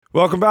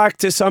Welcome back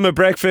to Summer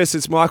Breakfast.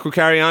 It's Michael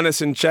Carianis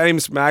and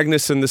James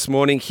Magnuson this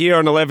morning here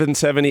on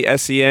 1170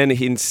 SEN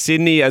in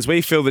Sydney as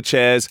we fill the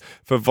chairs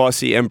for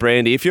Vossi and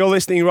Brandy. If you're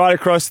listening right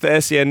across the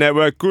SEN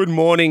network, good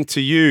morning to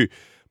you.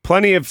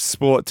 Plenty of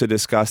sport to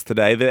discuss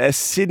today. The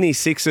Sydney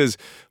Sixers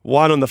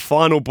won on the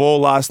final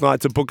ball last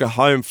night to book a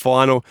home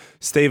final.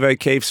 Steve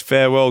O'Keefe's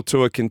farewell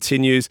tour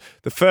continues.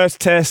 The first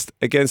test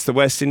against the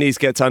West Indies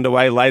gets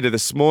underway later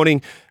this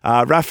morning.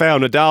 Rafael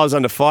Nadal is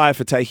under fire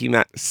for taking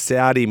that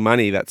Saudi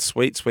money, that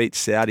sweet, sweet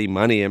Saudi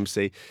money,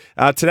 MC.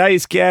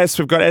 Today's guests,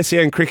 we've got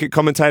SEN cricket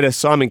commentator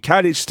Simon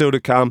Kadich still to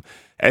come.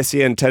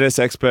 SEN tennis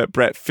expert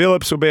Brett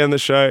Phillips will be on the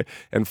show,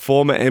 and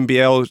former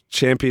NBL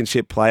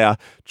championship player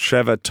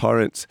Trevor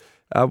Torrance.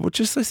 We're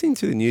just listening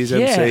to the news,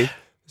 MC.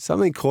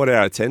 Something caught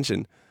our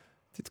attention.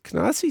 Did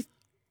Tanasi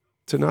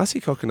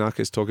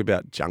Kokonakis talk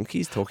about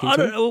junkies talking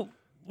to him? Well,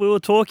 we were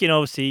talking,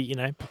 obviously,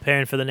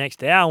 preparing for the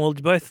next hour, and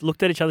we both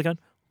looked at each other going,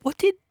 what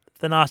did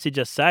Tanasi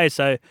just say?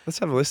 So let's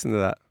have a listen to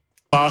that.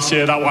 Last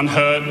year, that one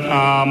hurt.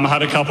 I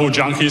had a couple of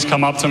junkies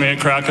come up to me at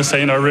Crown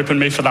Casino ripping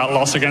me for that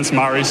loss against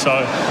Murray. So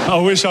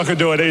I wish I could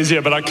do it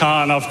easier, but I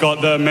can't. I've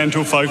got the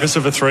mental focus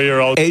of a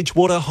 3-year-old.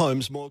 Edgewater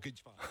Homes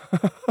Mortgage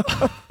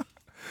Fund.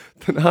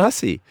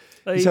 Tanasi.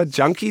 He's had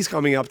junkies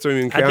coming up to him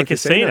in Crown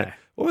Casino.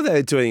 What were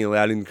they doing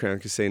allowed in Crown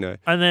Casino?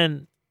 And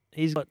then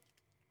he's got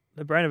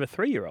the brain of a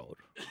 3-year-old.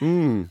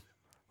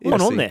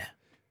 What's on there?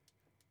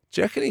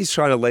 Do you reckon he's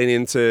trying to lean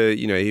into,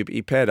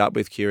 he paired up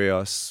with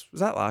Kyrgios.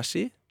 Was that last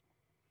year?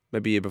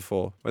 Maybe year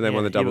before when they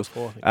won the doubles.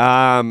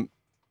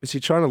 Is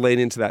he trying to lean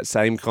into that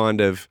same kind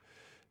of,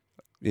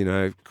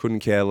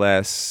 couldn't care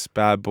less,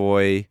 bad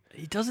boy?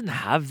 He doesn't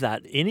have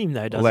that in him,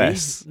 though,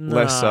 does he?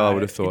 Less so, I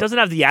would have thought. He doesn't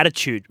have the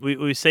attitude.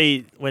 We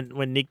see when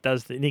Nick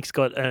does, Nick's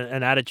got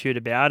an attitude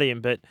about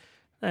him, but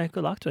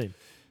good luck to him.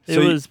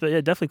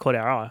 Definitely caught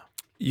our eye.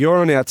 You're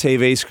on our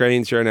TV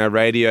screens, you're on our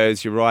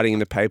radios, you're writing in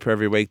the paper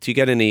every week. Do you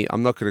get any,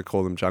 I'm not going to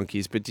call them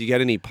junkies, but do you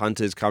get any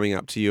punters coming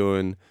up to you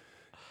and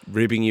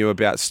ribbing you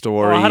about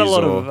stories? I had a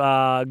lot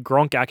of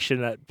Gronk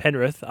action at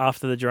Penrith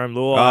after the Jerome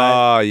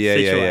Luai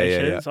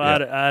situation. Yeah. So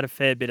I had a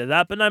fair bit of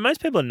that. But no,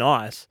 most people are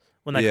nice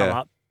when they come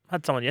up. I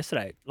had someone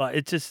yesterday.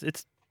 Like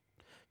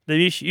they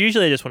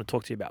usually just want to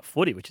talk to you about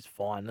footy, which is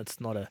fine.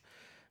 It's not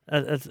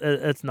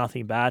it's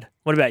nothing bad.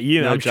 What about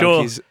you? No I'm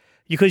junkies. sure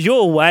because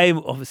you're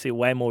obviously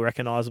way more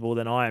recognisable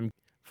than I am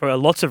for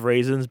lots of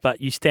reasons,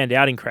 but you stand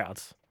out in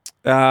crowds.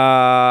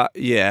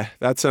 Yeah,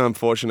 that's an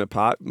unfortunate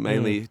part,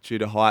 mainly due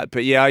to height.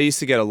 But yeah, I used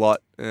to get a lot,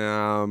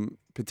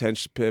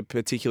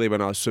 particularly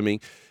when I was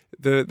swimming.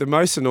 The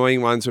most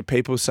annoying ones were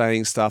people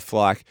saying stuff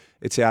like,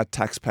 it's our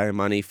taxpayer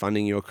money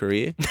funding your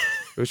career,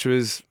 which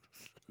was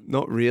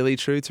not really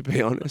true, to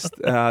be honest,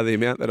 the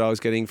amount that I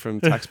was getting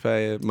from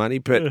taxpayer money.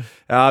 But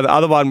the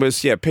other one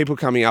was, people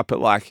coming up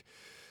at like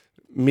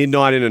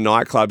midnight in a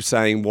nightclub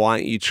saying, why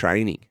aren't you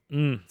training?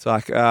 It's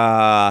like,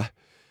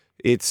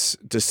 it's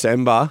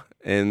December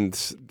and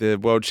the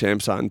world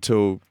champs aren't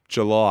until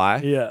July.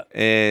 Yeah.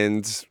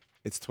 And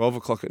it's 12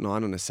 o'clock at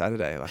night on a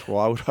Saturday. Like,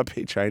 why would I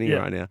be training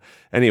right now?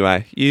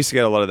 Anyway, you used to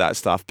get a lot of that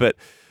stuff, but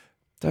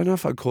don't know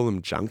if I'd call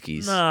them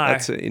junkies. No.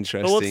 That's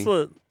interesting.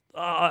 But what's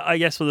I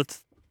guess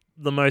that's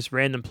the most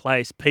random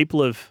place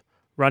people have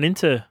run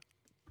into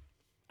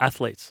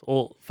athletes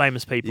or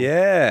famous people.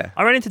 Yeah.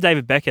 I ran into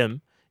David Beckham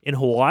in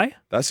Hawaii.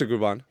 That's a good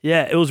one.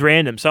 Yeah, it was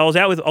random. So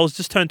I was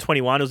just turned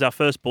 21. It was our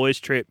first boys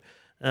trip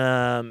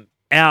out,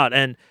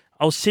 and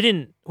I was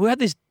sitting. We had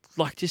this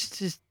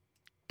just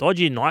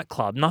dodgy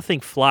nightclub, nothing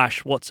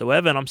flash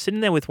whatsoever, and I'm sitting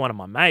there with one of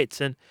my mates,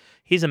 and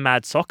he's a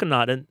mad soccer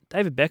nut, and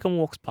David Beckham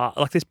walks past.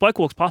 Like this bloke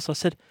walks past. I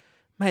said,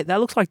 "Mate, that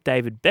looks like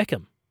David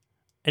Beckham,"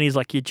 and he's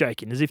like, "You're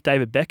joking? As if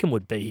David Beckham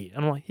would be here?"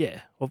 And I'm like,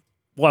 "Yeah. Well,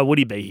 why would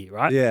he be here,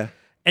 right?" Yeah.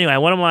 Anyway,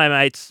 one of my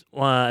mates,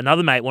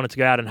 another mate, wanted to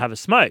go out and have a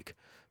smoke.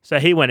 So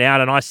he went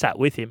out and I sat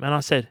with him and I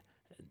said,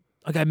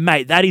 "Okay,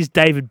 mate, that is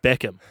David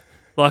Beckham."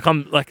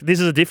 This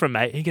is a different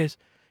mate. He goes,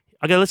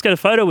 I go, "Let's get a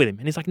photo with him."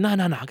 And he's like, No.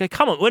 I go,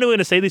 "Come on, when are we going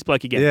to see this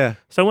bloke again?" Yeah.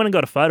 So I went and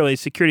got a photo. His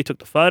security took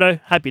the photo.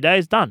 Happy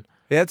days, done.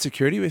 He had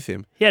security with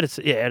him. He had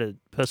a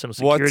personal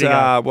security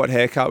guard. What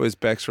haircut was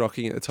Bex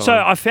rocking at the time?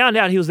 So I found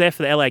out he was there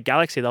for the LA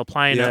Galaxy. They were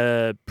playing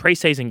a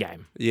preseason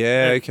game.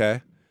 Yeah,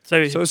 okay.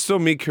 So So it's still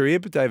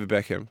mid-career, but David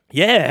Beckham.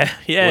 yeah.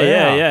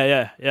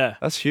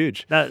 That's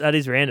huge. That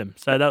is random.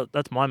 So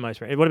that's my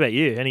most random. What about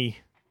you? Any?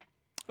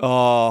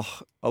 Oh,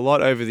 a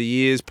lot over the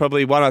years.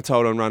 Probably one I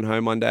told on Run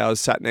Home one day. I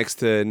was sat next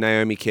to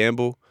Naomi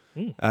Campbell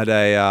at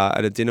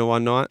a dinner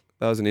one night.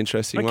 That was an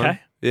interesting one. Okay.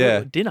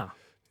 Yeah. Dinner.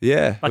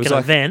 Yeah. Like an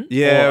event?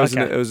 Yeah, Or- it was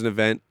okay. it was an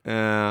event.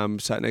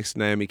 Sat next to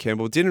Naomi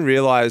Campbell. Didn't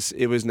realise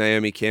it was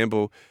Naomi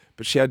Campbell,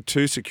 but she had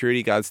 2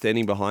 security guards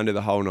standing behind her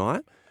the whole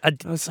night.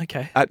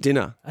 Okay. At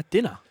dinner. At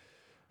dinner.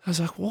 I was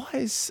like, why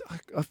is...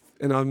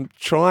 And I'm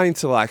trying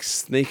to like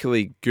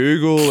sneakily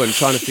Google and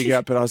trying to figure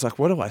out, but I was like,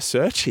 what do I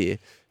search here?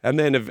 And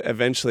then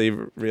eventually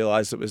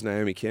realised it was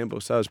Naomi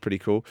Campbell, so that was pretty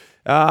cool.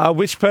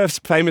 Which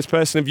famous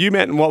person have you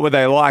met and what were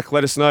they like?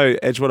 Let us know.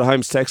 Edgewater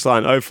Homes text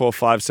line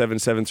 0457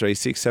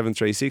 736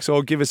 736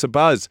 or give us a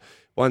buzz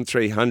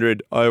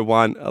 1300 01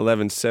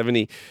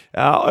 1170.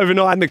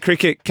 Overnight in the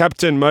cricket,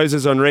 captain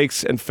Moses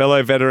Henriques and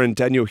fellow veteran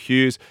Daniel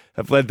Hughes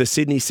have led the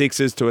Sydney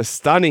Sixers to a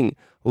stunning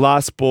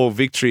last ball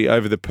victory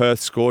over the Perth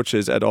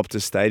Scorchers at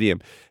Optus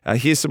Stadium.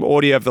 Here's some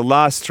audio of the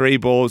last 3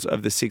 balls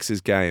of the Sixers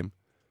game.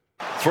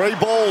 3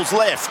 balls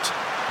left.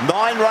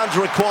 9 runs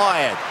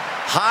required.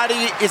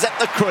 Hardy is at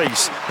the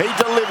crease. He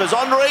delivers.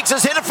 Henriques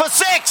has hit it for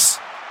 6.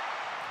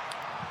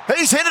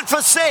 He's hit it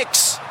for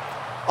 6.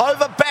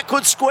 Over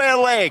backward square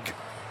leg.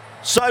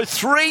 So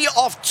 3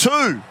 off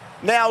 2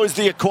 now is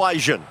the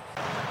equation.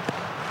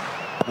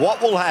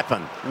 What will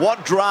happen?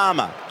 What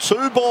drama?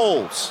 2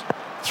 balls.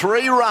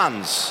 3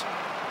 runs.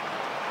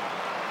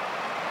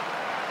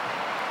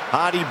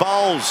 Hardy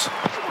bowls.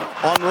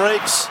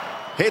 Henriques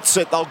hits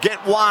it. They'll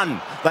get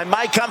 1. They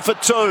may come for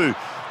 2.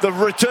 The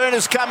return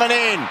is coming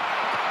in.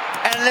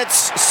 And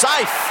it's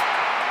safe.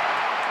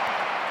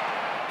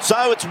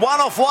 So it's 1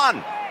 off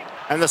 1.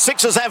 And the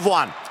Sixers have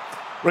 1.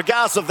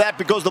 Regardless of that,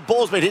 because the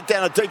ball's been hit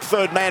down a deep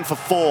third man for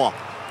 4.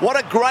 What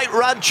a great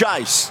run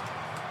chase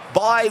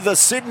by the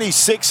Sydney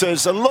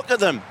Sixers. And look at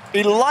them.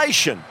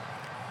 Elation.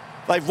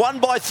 They've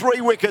won by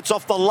 3 wickets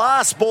off the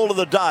last ball of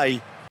the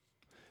day.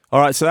 All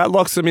right, so that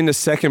locks them into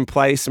second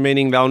place,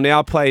 meaning they'll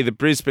now play the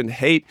Brisbane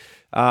Heat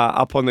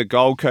up on the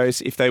Gold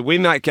Coast. If they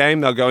win that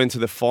game, they'll go into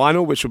the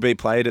final, which will be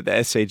played at the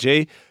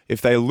SCG.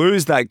 If they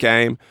lose that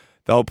game,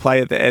 they'll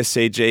play at the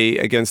SCG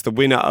against the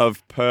winner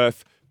of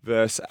Perth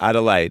versus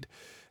Adelaide.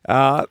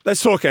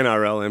 Let's talk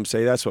NRL,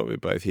 MC. That's what we're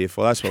both here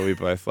for. That's what we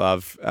both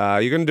love.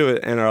 You're going to do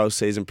an NRL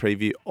season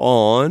preview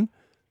on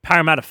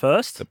Parramatta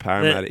first. The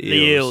Parramatta the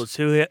Eels,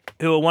 who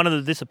are one of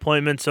the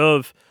disappointments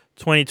of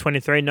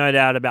 2023, no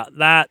doubt about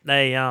that.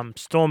 They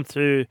stormed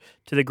through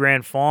to the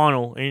grand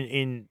final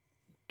in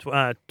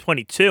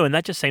 22, and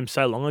that just seems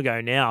so long ago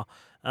now,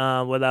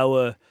 where they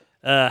were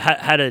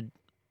had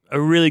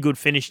a really good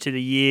finish to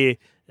the year,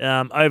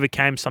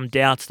 overcame some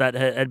doubts that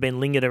had been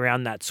lingered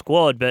around that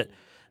squad. But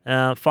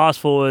fast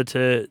forward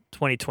to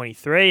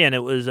 2023, and it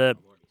was a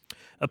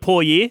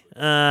poor year.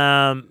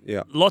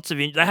 Lots of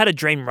they had a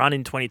dream run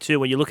in 22.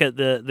 When you look at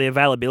the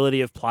availability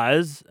of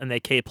players and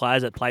their key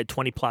players that played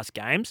 20 plus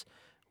games,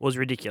 was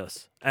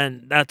ridiculous,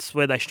 and that's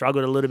where they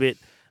struggled a little bit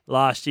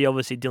last year.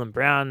 Obviously, Dylan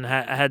Brown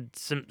had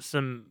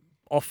some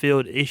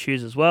off-field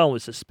issues as well,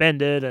 was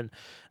suspended, and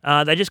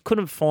they just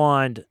couldn't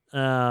find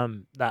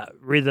that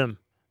rhythm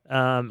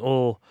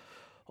or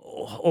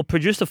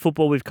produce the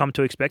football we've come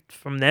to expect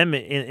from them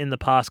in the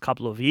past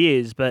couple of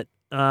years. But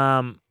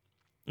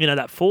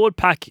that forward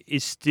pack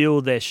is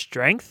still their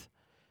strength.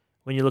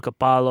 When you look at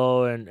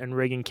Barlow and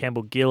Regan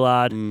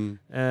Campbell-Gillard,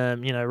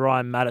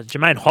 Ryan Matters,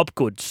 Jermaine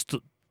Hopgood,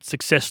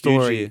 success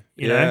story,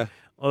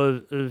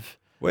 of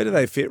where do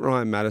they fit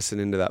Ryan Madison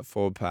into that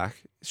forward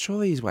pack?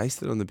 Surely he's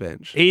wasted on the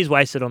bench. He's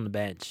wasted on the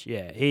bench.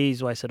 Yeah,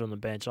 he's wasted on the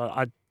bench.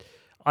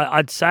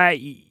 I'd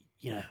say,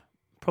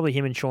 probably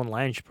him and Sean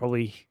Lane should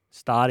probably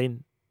start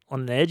in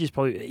on the edge. Is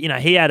probably,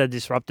 he had a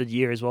disrupted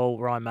year as well.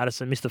 Ryan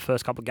Madison missed the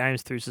first couple of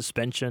games through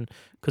suspension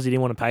because he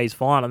didn't want to pay his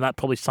fine, and that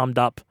probably summed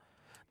up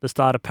the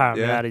start of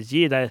Parramatta's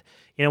year. They,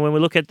 when we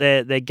look at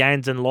their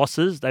gains and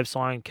losses, they've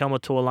signed Kelma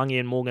Tuolangi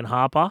and Morgan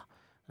Harper.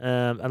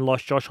 And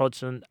lost Josh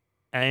Hodgson,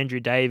 Andrew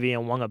Davey,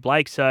 and Wonga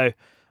Blake. So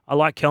I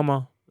like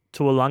Kelma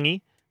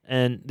Tuolangi,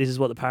 and this is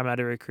what the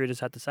Parramatta recruiters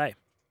had to say.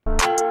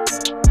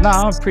 No,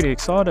 I'm pretty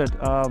excited.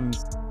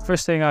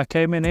 First thing I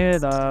came in here,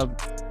 I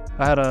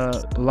had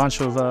a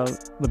lunch with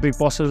the big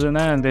bosses in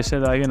there, and they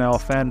said, our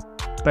fan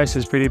base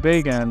is pretty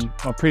big, and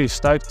I'm pretty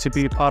stoked to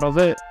be part of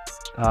it.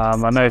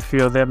 I know a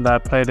few of them that I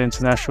played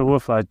international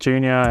with, like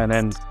Junior, and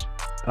then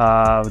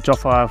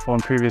Joffa from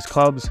previous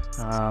clubs,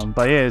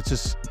 but yeah, it's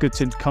just good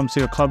to come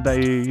to a club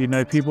that you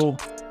know people,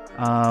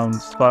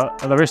 but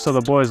the rest of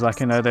the boys,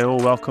 they're all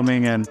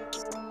welcoming and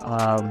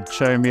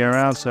showing me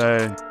around,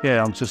 so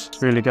yeah, I'm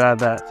just really glad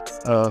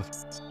that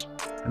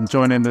I'm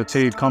joining the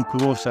team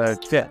comfortable, so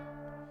yeah.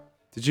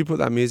 Did you put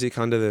that music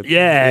under the...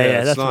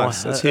 Yeah, that's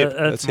nice. That's hip.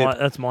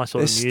 That's my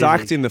sort of music. They're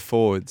stacked in the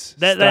forwards.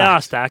 They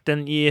are stacked,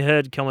 and you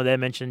heard Kelma there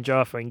mention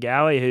Joffa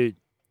Ngowie, who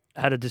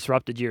had a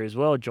disrupted year as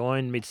well,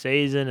 joined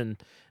mid-season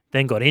and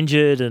then got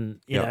injured, and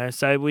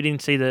so we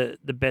didn't see the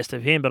best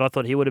of him, but I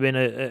thought he would have been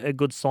a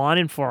good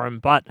sign-in for him.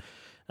 But,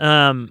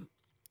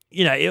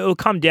 it will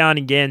come down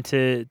again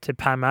to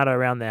Parramatta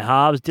around their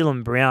halves.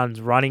 Dylan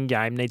Brown's running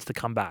game needs to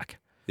come back.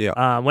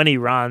 Yeah. When he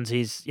runs,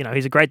 he's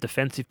a great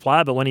defensive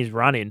player, but when he's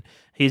running,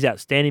 he's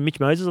outstanding. Mitch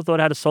Moses, I thought,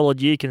 had a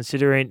solid year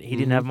considering he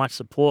didn't have much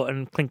support,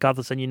 and Clint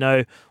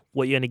Gutherson,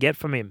 what you're going to get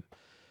from him.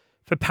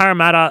 For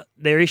Parramatta,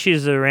 their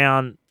issues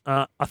around,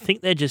 I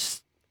think they're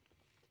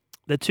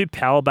too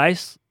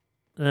power-based.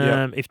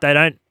 If they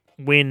don't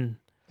win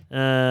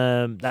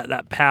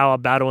that power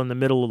battle in the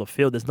middle of the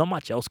field, there's not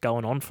much else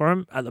going on for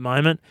them at the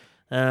moment.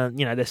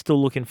 They're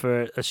still looking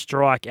for a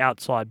strike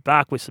outside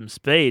back with some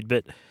speed,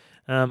 but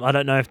I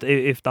don't know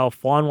if they'll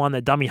find one.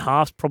 Their dummy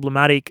half's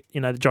problematic.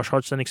 You know, the Josh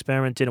Hodgson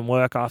experiment didn't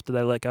work after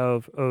they let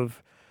go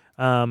of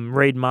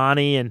Reid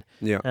Marnie,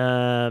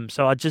 and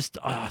so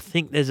I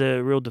think there's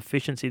a real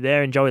deficiency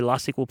there. And Joey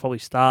Lussick will probably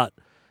start.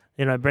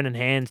 You know, Brendan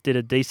Hands did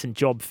a decent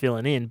job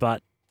filling in,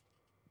 but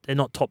they're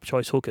not top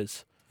choice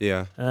hookers.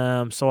 Yeah.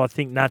 So I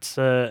think that's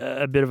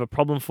a bit of a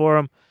problem for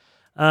them.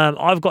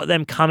 I've got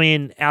them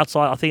coming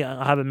outside. I think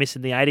I have a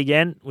missing the 8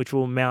 again, which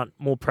will mount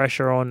more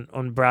pressure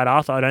on Brad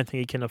Arthur. I don't think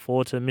he can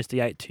afford to miss the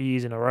 8 2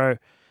 years in a row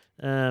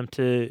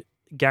to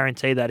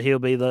guarantee that he'll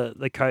be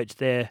the coach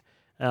there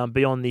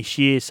beyond this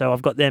year. So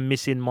I've got them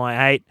missing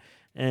my 8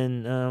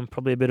 and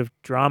probably a bit of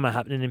drama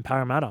happening in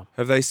Parramatta.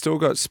 Have they still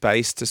got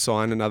space to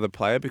sign another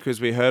player?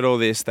 Because we heard all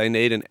this. They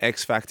need an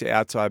X-factor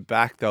outside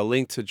back. They'll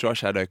link to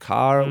Josh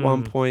Adokar at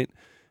one point.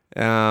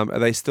 Are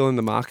they still in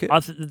the market? I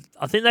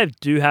think they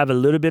do have a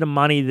little bit of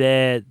money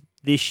there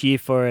this year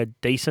for a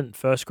decent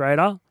first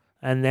grader,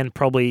 and then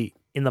probably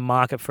in the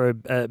market for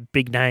a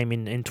big name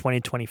in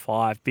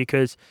 2025,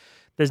 because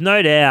there's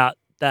no doubt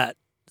that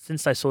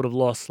since they sort of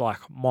lost like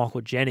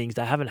Michael Jennings,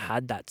 they haven't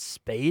had that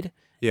speed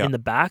in the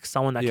back,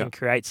 someone that can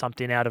create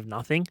something out of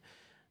nothing.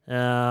 You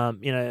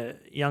know,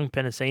 young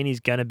Penasini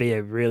is going to be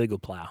a really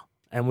good player.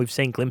 And we've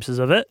seen glimpses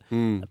of it,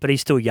 but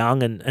he's still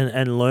young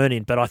and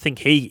learning. But I think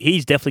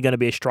he's definitely going to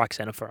be a strike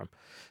centre for him.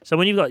 So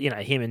when you've got, you know,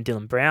 him and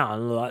Dylan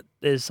Brown, like,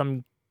 there's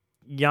some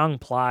young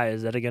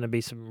players that are going to be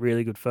some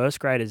really good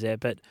first graders there.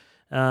 But,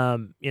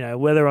 you know,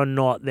 whether or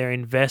not their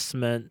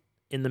investment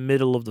in the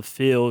middle of the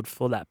field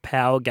for that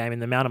power game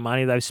and the amount of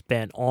money they've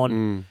spent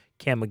on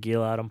Cam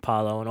McGillard, on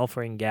Palo and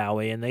offering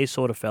Gowie and these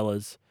sort of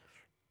fellas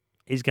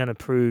is going to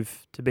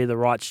prove to be the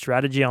right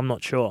strategy, I'm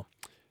not sure.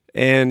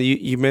 And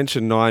you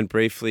mentioned 9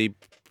 briefly.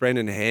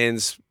 Brendan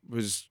Hands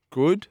was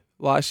good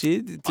last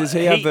year. Does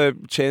he have the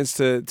chance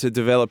to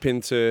develop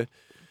into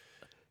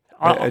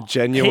a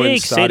genuine he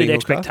exceeded starting hooker?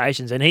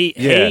 expectations, and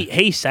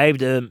he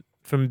saved him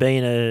from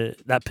being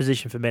that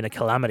position from being a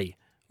calamity.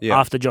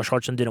 After Josh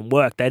Hodgson didn't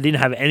work, they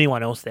didn't have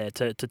anyone else there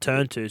to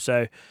turn to.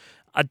 So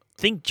I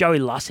think Joey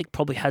Lussick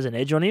probably has an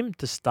edge on him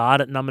to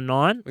start at number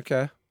 9.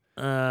 Okay.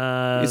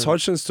 Is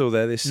Hodgson still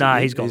there this season? No,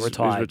 he's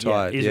retired. He's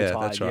retired. He's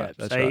retired. That's right.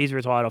 That's so right. he's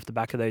retired off the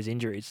back of those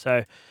injuries.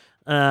 So,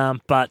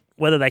 but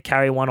whether they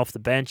carry one off the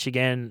bench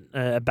again,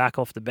 a back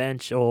off the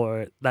bench,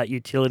 or that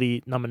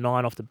utility number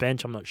 9 off the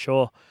bench, I'm not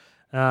sure.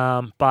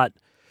 But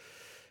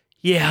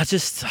yeah,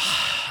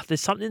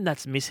 there's something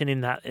that's missing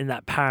in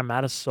that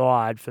Parramatta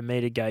side for me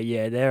to go,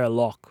 yeah, they're a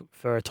lock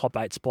for a top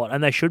 8 spot,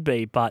 and they should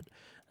be. But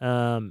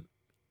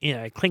you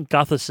know, Clint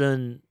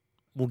Gutherson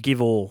will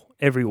give all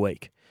every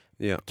week.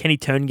 Yeah. Can he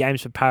turn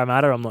games for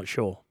Parramatta? I'm not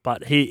sure,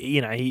 but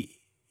he's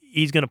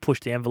going to push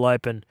the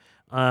envelope and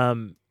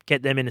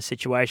get them in a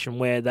situation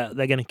where they're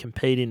going to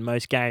compete in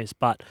most games.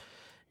 But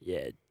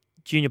yeah,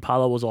 Junior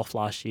Palo was off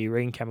last year.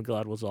 Regan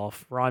Camagillard was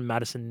off. Ryan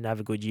Madison didn't have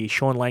a good year.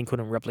 Sean Lane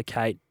couldn't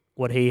replicate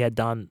what he had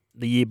done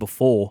the year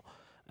before,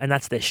 and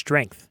that's their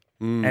strength.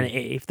 And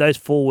if those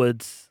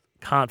forwards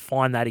can't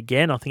find that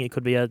again, I think it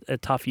could be a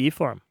tough year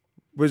for them.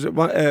 Was it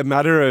a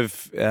matter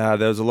of there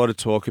was a lot of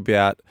talk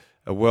about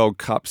a World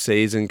Cup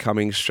season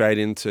coming straight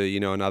into, you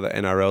know, another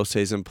NRL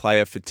season,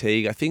 player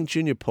fatigue? I think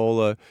Junior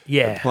Paulo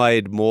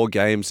played more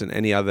games than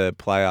any other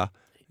player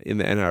in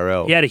the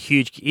NRL.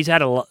 He's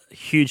had a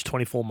huge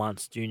 24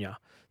 months, Junior,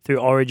 through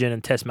Origin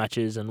and Test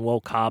matches and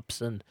World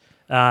Cups, and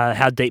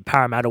how deep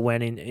Parramatta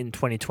went in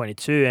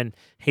 2022, and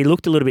he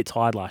looked a little bit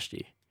tired last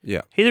year.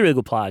 Yeah. He's a really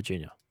good player,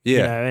 Junior. Yeah.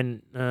 You know,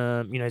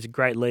 and, you know, he's a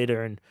great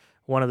leader and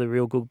one of the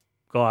real good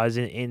guys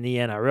in the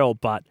NRL,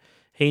 but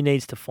he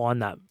needs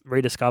to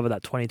rediscover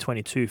that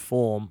 2022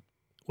 form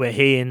where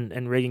he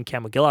and Regan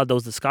Camagillard,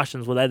 those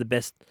discussions, were they the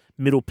best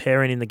middle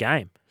pairing in the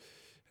game?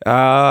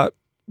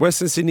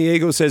 Western Sydney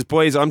Eagles says,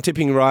 boys, I'm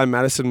tipping Ryan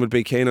Madison would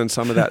be keen on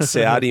some of that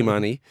Saudi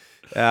money.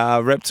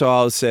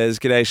 Reptile says,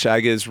 g'day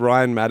Shaggers,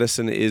 Ryan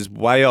Madison is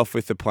way off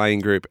with the playing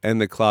group and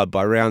the club.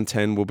 By round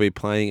 10, we'll be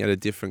playing at a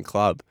different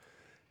club.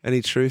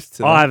 Any truth to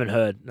that? I haven't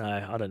heard. No,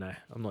 I don't know.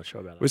 I'm not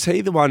sure about that. Was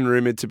he the one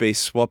rumoured to be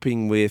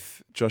swapping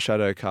with Josh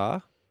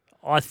Adokar?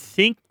 I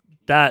think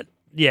that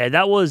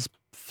was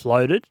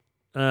floated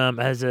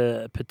as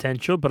a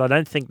potential, but I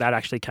don't think that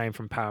actually came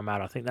from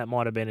Parramatta. I think that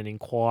might have been an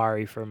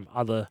inquiry from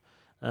other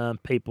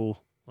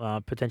people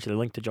potentially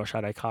linked to Josh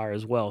Adokar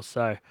as well.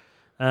 So,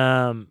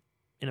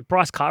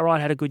 Bryce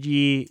Cartwright had a good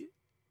year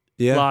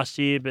last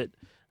year, but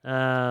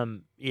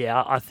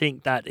I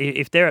think that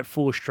if they're at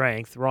full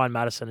strength, Ryan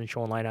Madison and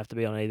Sean Lane have to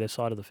be on either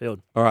side of the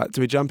field. All right, do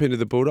we jump into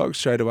the Bulldogs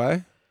straight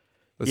away?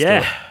 Let's do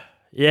it.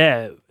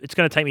 Yeah, it's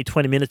going to take me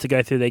 20 minutes to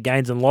go through their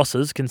gains and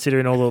losses,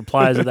 considering all the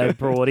players that they've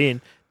brought in.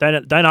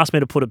 Don't ask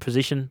me to put a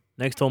position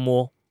next to them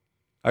all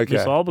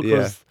missile,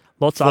 because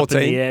lots up in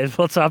the air.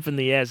 Lots up in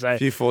the air. So a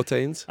few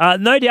 14s.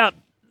 No doubt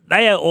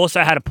they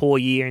also had a poor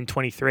year in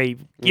 23.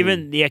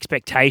 Given the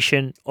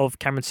expectation of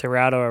Cameron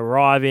Serrato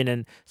arriving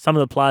and some of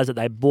the players that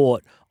they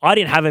bought, I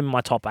didn't have him in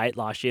my top 8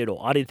 last year at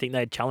all. I didn't think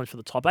they'd challenge for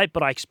the top 8,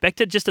 but I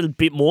expected just a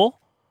bit more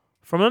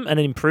from him and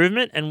an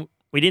improvement. And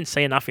we didn't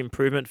see enough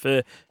improvement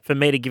for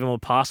me to give them a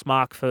pass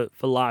mark for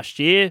last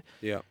year.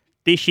 Yeah.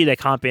 This year, there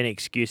can't be any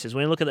excuses.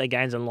 When you look at their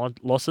gains and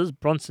losses,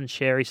 Bronson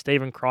Xerri,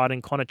 Stephen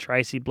Crichton, Connor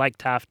Tracy, Blake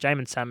Taft,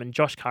 Jamin Salmon,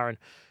 Josh Curran,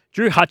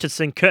 Drew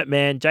Hutchinson, Kurt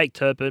Mann, Jake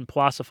Turpin,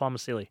 Palasa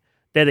Famasili.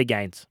 They're the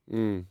gains.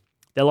 Mm.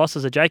 Their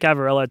losses are Jake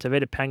Avarello,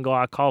 Tavita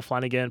Pangai, Kyle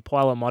Flanagan,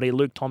 Paolo Motti,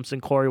 Luke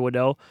Thompson, Corey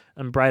Waddell,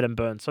 and Braden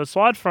Burns. So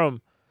aside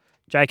from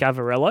Jake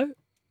Avarello,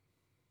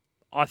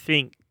 I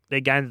think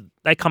they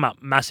come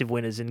up massive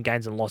winners in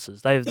gains and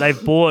losses.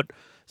 They've bought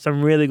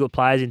some really good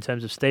players in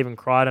terms of Stephen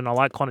Crichton. I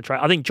like Connor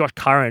Tracy. I think Josh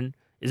Curran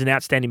is an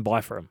outstanding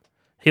buy for him.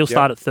 He'll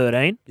start at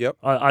 13, Yep.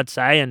 I'd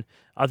say, and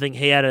I think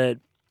he had an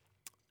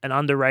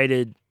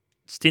underrated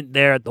stint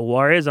there at the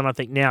Warriors, and I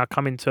think now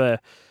coming to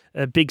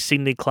a big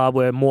Sydney club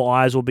where more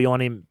eyes will be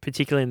on him,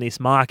 particularly in this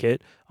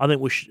market, I think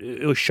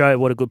it will show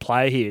what a good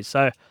player he is.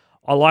 So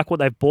I like what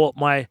they've bought.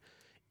 My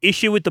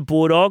issue with the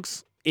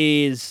Bulldogs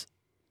is,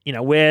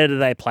 where do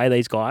they play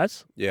these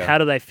guys? Yeah. How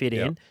do they fit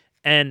in?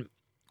 And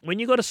when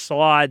you got a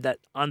side that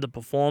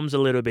underperforms a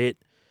little bit,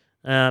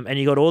 and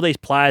you got all these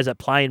players that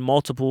play in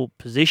multiple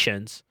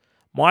positions,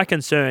 my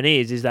concern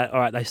is that, all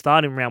right, they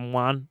start in round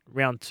 1,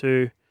 round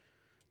 2,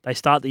 they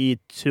start the year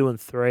 2 and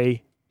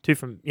 3,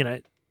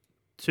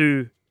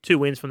 two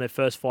wins from their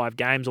first 5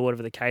 games or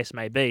whatever the case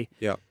may be.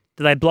 Yeah.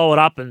 Do they blow it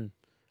up and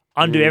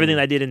undo everything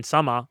they did in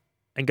summer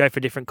and go for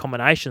different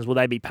combinations? Will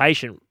they be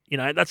patient?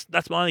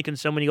 That's my only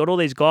concern. When you got all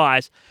these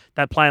guys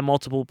that play in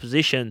multiple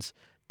positions,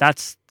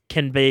 that's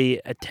can be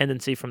a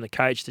tendency from the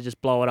coach to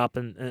just blow it up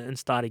and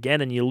start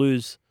again, and you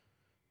lose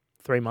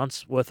 3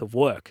 months worth of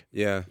work.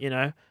 Yeah.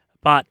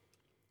 But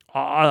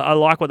I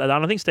like what they've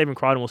done. I think Stephen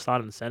Crichton will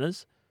start in the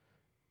centres.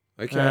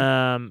 Okay.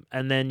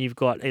 And then you've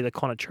got either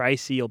Connor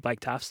Tracy or Blake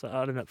Taft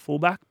starting at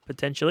fullback,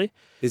 potentially.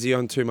 Is he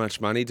on too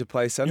much money to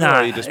play centre?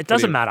 No, or you just it put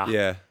doesn't him- matter.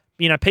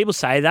 Yeah. People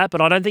say that,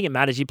 but I don't think it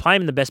matters. You play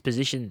him in the best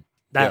position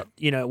that,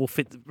 will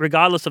fit,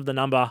 regardless of the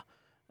number,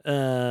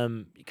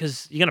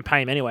 because you're going to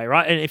pay him anyway,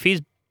 right? And if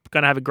he's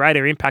going to have a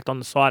greater impact on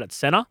the side at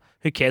centre,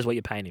 who cares what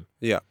you're paying him?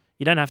 Yeah.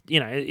 You don't have to,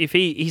 if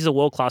he's a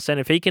world-class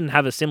centre, if he can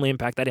have a similar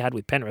impact that he had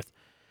with Penrith,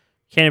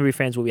 Canterbury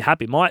fans will be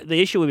happy.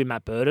 The issue will be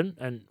Matt Burton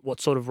and what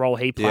sort of role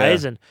he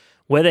plays and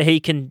whether he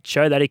can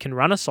show that he can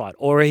run a side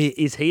or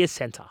is he a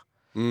centre.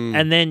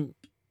 And then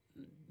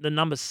the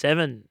number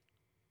 7,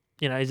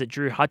 is it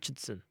Drew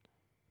Hutchinson,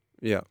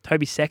 Yeah.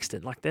 Toby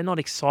Sexton? Like, they're not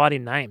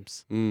exciting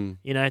names,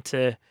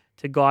 to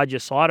guide your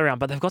side around,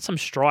 but they've got some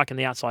strike in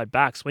the outside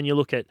backs. When you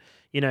look at,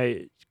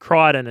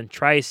 Crichton and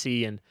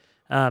Tracy and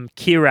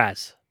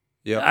Kiraz,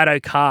 Yeah.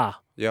 Addo Carr.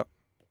 Yeah.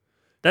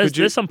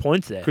 There's some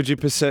points there. Could you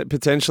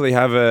potentially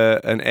have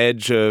an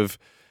edge of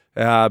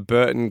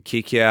Burton,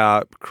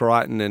 Kickout,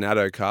 Crichton, and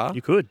Addo Carr,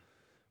 You could.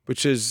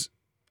 which is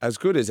as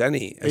good as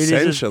any, It is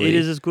essentially.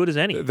 as good as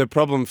any. The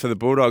problem for the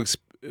Bulldogs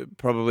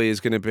probably is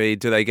going to be,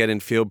 do they get in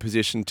field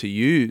position to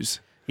use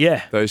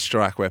Yeah. those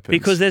strike weapons?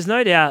 Because there's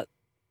no doubt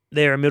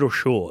they're a middle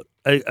short,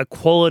 a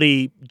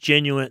quality,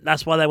 genuine.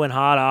 That's why they went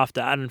hard after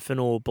Adam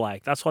Finnell,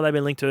 Blake. That's why they've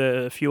been linked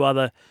to a few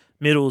other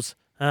middles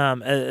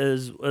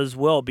as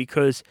well.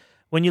 Because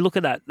when you look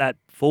at that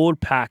forward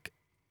pack,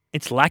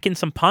 it's lacking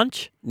some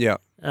punch. Yeah.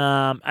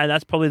 And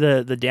that's probably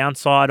the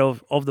downside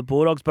of the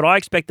Bulldogs. But I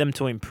expect them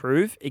to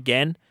improve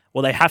again.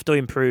 Well, they have to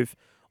improve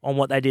on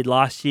what they did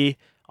last year.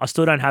 I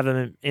still don't have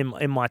them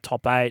in my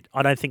top 8.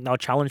 I don't think they'll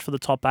challenge for the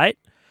top 8.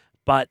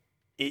 But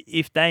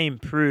if they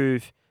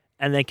improve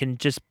and they can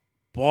just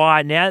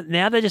buy, now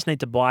they just need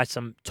to buy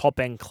some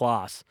top-end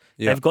class.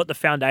 Yeah. They've got the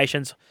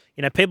foundations.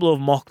 People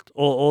have mocked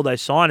all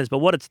those signers, but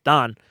what it's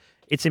done,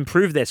 it's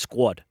improved their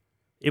squad.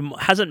 It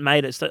hasn't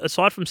made it,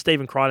 aside from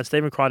Stephen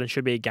Crichton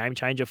should be a game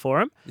changer for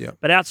him. Yeah.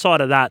 But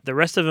outside of that, the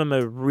rest of them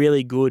are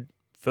really good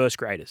first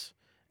graders.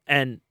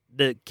 And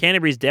the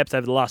Canterbury's depth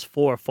over the last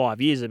 4 or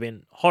 5 years have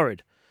been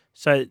horrid.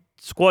 So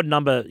squad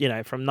number,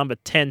 from number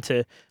 10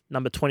 to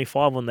number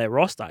 25 on their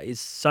roster is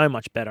so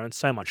much better and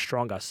so much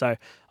stronger. So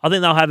I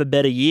think they'll have a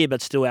better year,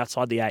 but still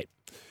outside the 8.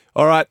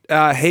 All right,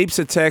 heaps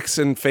of texts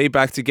and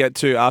feedback to get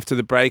to after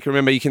the break.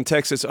 Remember, you can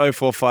text us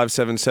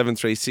 0457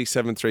 736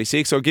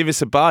 736 or give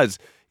us a buzz.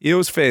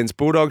 Eels fans,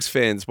 Bulldogs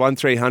fans,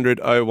 1300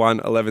 01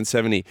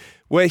 1170.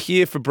 We're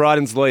here for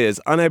Bryden's Lawyers.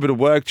 Unable to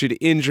work due to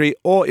injury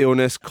or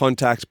illness,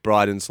 contact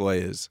Bryden's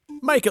Lawyers.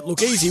 Make it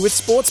look easy with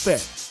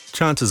Sportsbet.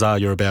 Chances are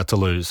you're about to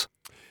lose.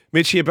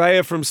 Mitchie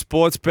Abaya from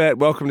Sportsbet,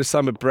 welcome to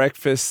Summer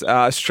Breakfast.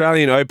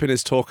 Australian Open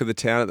is talk of the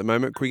town at the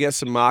moment. Can we get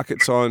some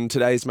markets on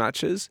today's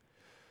matches?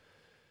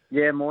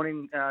 Yeah,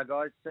 morning,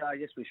 guys.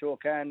 Yes, we sure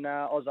can.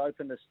 Oz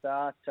Open to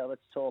start. Let's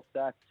talk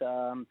that.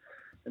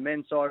 The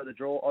men's side of the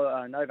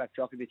draw, Novak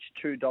Djokovic,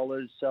 $2.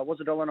 Was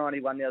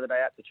 $1.91 the other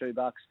day at the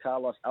 $2.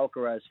 Carlos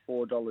Alcaraz,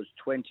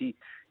 $4.20.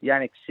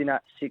 Yannick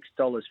Sinner,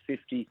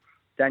 $6.50.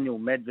 Daniel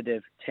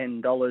Medvedev,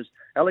 $10.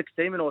 Alex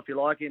de Minaur, if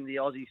you like him, the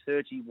Aussie,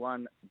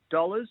 $31.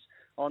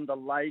 On the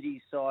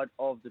ladies' side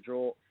of the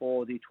draw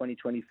for the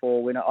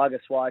 2024 winner, Iga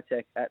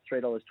Swiatek at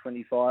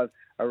 $3.25.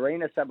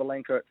 Arena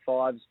Sabalenka at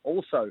 $5.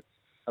 Also,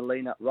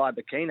 Alina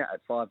Rybakina at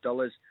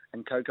 $5.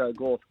 And Coco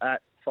Gauff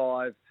at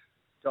 $5.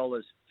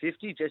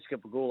 $8.50. Jessica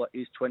Pegula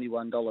is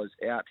 $21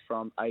 out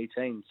from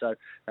 18. So if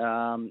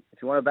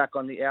you want to back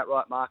on the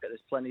outright market, there's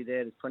plenty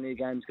there. There's plenty of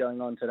games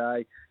going on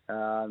today.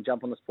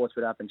 Jump on the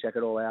Sportsbet app and check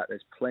it all out.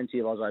 There's plenty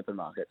of Oz Open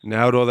markets.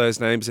 Nailed all those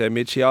names there,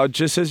 Mitchie.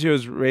 Just as you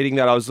was reading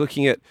that, I was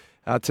looking at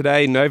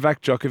today,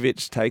 Novak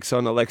Djokovic takes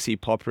on Alexei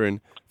Popyrin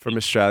from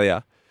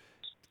Australia.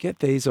 Get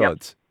these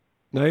odds.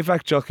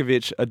 Novak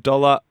Djokovic,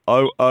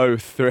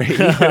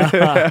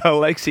 $1.003.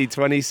 Alexei,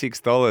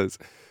 $26.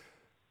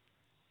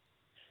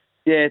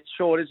 Yeah, it's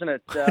short, isn't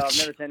it? I've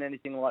never seen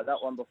anything like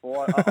that one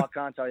before. I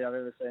can't tell you I've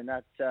ever seen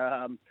that.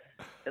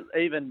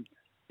 Even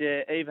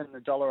the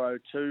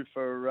 $1.02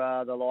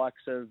 for the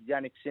likes of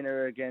Yannick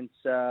Sinner against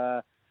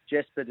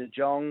Jesper de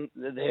Jong.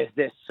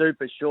 They're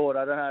super short.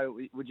 I don't know.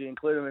 Would you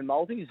include them in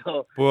multis?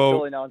 Or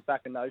surely no one's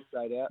backing those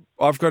straight out.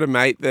 I've got a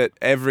mate that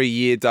every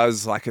year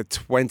does like a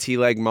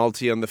 20-leg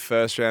multi on the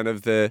first round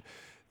of the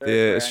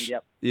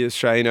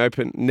Australian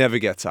Open. Never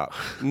gets up.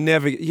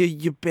 Never.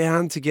 You're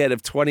bound to get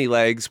of 20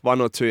 legs,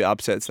 one or two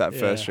upsets that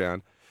first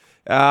round.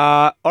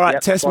 All right,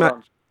 Test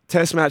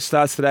match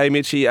starts today,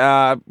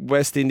 Mitchie.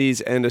 West Indies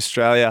and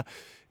Australia.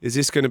 Is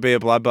this going to be a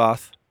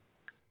bloodbath?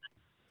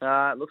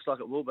 It looks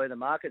like it will be. The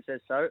market says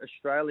so.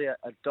 Australia,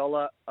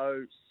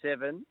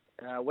 $1.07.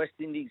 West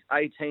Indies,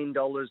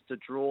 $18 to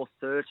draw,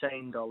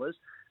 $13.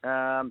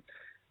 I've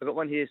got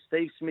one here.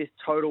 Steve Smith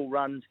total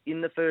runs in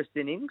the first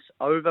innings,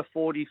 over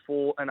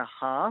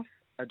 44.5,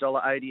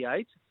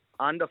 $1.88.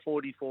 Under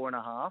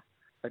 44.5,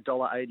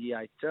 $1.88.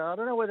 I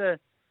don't know whether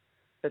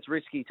it's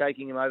risky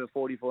taking him over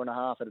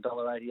 44.5 at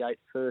 $1.88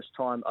 first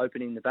time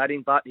opening the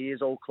batting, but he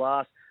is all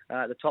class.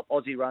 The top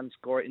Aussie run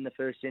scorer in the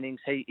first innings.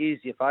 He is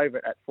your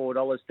favourite at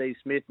 $4. Steve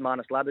Smith,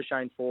 Marnus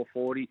Labuschagne,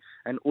 $4.40,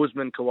 and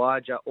Usman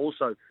Khawaja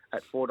also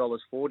at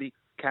 $4.40.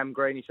 Cam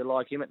Green, if you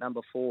like him, at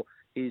number 4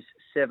 is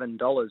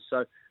 $7.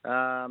 So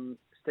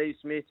Steve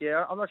Smith,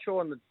 I'm not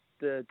sure on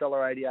the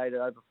 $1.88 at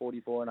over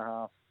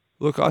 44.5.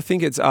 Look, I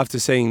think it's after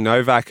seeing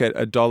Novak at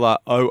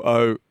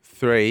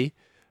 $1.003.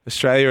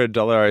 Australia at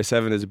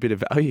 $1.07 is a bit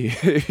of value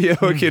if you're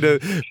looking to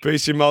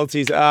boost your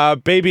multis.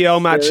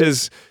 BBL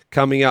matches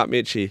coming up,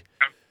 Mitchie.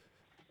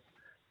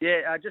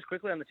 Yeah, just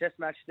quickly on the Test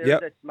match, there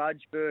is a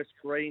Smudge versus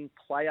Green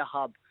Player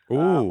Hub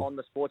on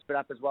the Sportsbet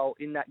app as well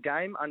in that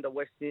game under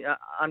the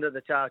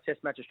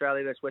Test match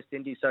Australia versus West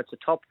Indies. So it's a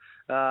top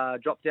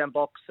drop-down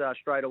box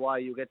straight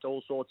away. You'll get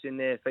all sorts in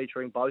there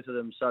featuring both of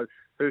them. So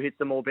who hits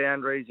the more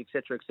boundaries,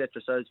 etc.,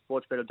 etc. So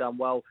Sportsbet have done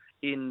well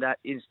in that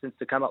instance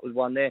to come up with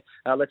one there.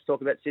 Let's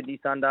talk about Sydney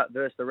Thunder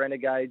versus the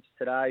Renegades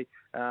today.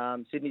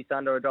 Sydney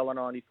Thunder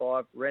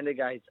 $1.95,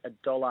 Renegades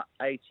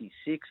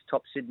 $1.86.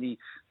 Top Sydney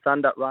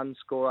Thunder run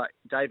scorer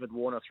David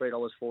Warner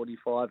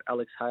 $3.45,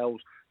 Alex Hales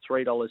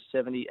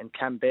 $3.70, and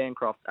Cam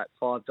Bancroft at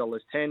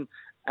 $5.10.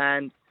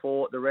 And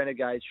for the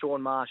Renegades,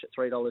 Sean Marsh at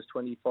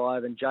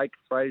 $3.25 and Jake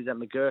Fraser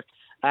McGurk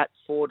at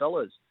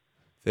 $4.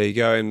 There you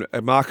go. And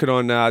a market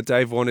on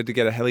Dave Warner to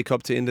get a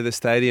helicopter into the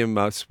stadium.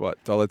 That's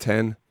what,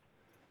 $1.10?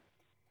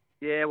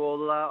 Yeah,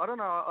 well, I don't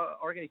know. I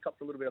reckon he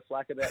copped a little bit of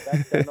flack about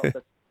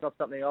that. Not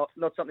something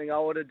I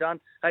would have done.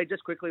 Hey,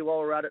 just quickly while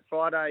we're at it,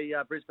 Friday,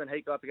 Brisbane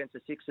Heat go up against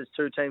the Sixers,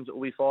 two teams that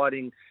will be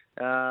fighting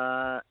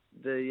the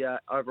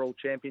overall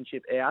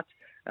championship out.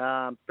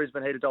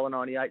 Brisbane Heat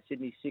 $1.98,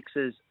 Sydney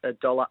Sixers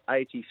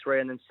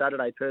 $1.83, and then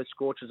Saturday Perth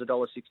Scorchers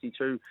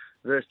 $1.62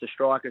 versus the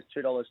Strikers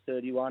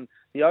 $2.31.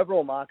 The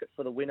overall market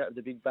for the winner of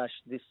the Big Bash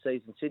this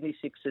season, Sydney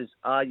Sixers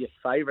are your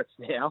favourites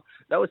now.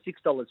 They were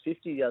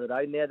 $6.50 the other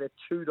day. Now they're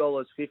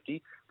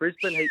 $2.50.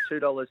 Brisbane Heat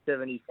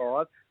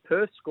 $2.75.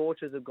 Perth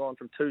Scorchers have gone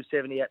from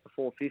 $2.78 to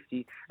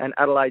 $4.50, and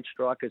Adelaide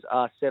Strikers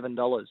are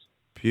 $7.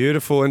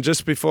 Beautiful. And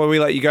just before we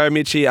let you go,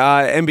 Mitchie,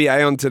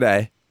 NBA on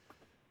today.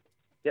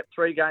 Yep,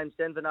 3 games.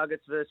 Denver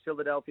Nuggets versus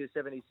Philadelphia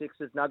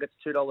 76ers. Nuggets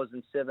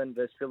 $2.07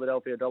 versus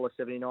Philadelphia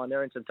 $1.79.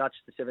 They're in some touch,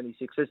 the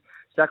 76ers.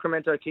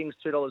 Sacramento Kings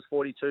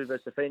 $2.42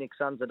 versus the Phoenix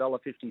Suns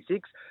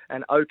 $1.56.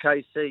 And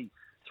OKC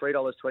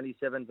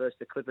 $3.27 versus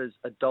the Clippers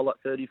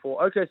 $1.34.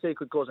 OKC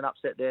could cause an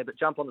upset there, but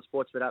jump on the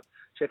Sportsbet app,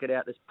 check it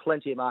out. There's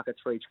plenty of markets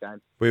for each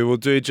game. We will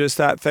do just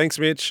that. Thanks,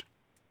 Mitch.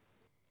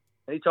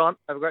 Anytime.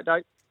 Have a great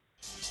day.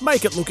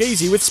 Make it look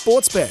easy with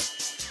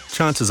Sportsbet.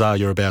 Chances are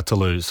you're about to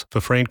lose.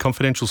 For free and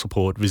confidential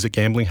support, visit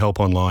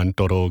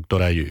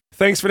gamblinghelponline.org.au.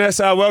 Thanks,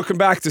 Vanessa. Welcome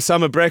back to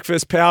Summer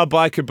Breakfast, powered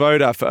by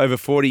Kubota. For over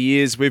 40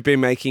 years, we've been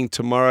making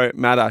tomorrow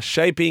matter,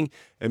 shaping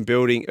and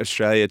building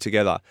Australia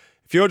together.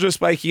 If you're just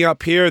waking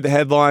up, here are the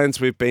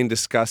headlines we've been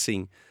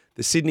discussing.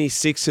 The Sydney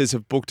Sixers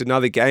have booked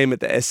another game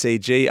at the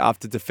SCG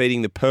after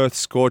defeating the Perth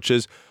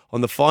Scorchers on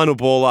the final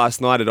ball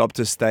last night at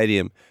Optus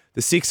Stadium.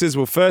 The Sixers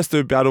will first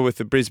do battle with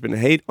the Brisbane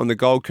Heat on the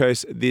Gold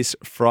Coast this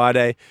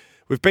Friday.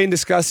 We've been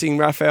discussing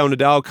Rafael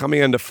Nadal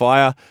coming under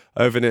fire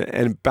over an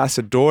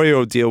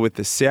ambassadorial deal with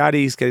the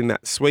Saudis, getting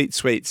that sweet,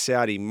 sweet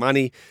Saudi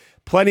money.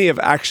 Plenty of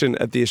action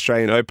at the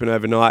Australian Open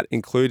overnight,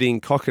 including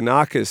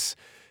Kokkinakis.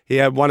 He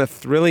had won a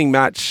thrilling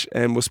match,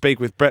 and we'll speak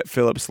with Brett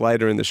Phillips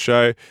later in the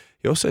show.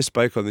 He also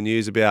spoke on the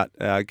news about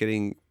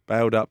getting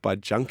bailed up by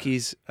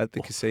junkies at the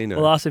casino.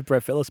 Well, ask if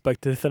Brett Phillips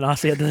spoke to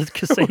Thanasi at the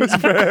casino.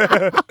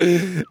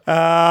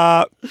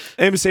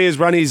 MC has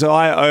run his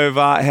eye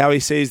over how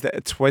he sees the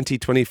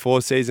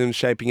 2024 season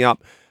shaping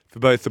up for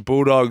both the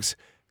Bulldogs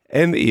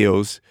and the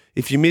Eels.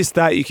 If you missed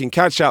that, you can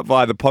catch up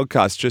via the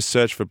podcast. Just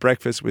search for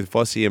Breakfast with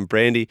Vossi and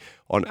Brandy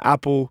on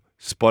Apple,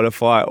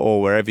 Spotify,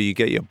 or wherever you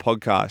get your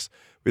podcasts.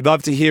 We'd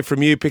love to hear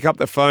from you. Pick up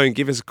the phone.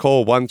 Give us a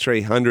call,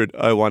 1300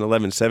 01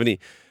 1170.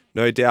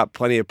 No doubt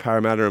plenty of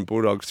Parramatta and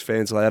Bulldogs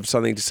fans will have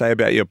something to say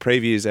about your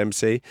previews,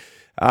 MC.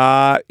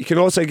 You can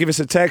also give us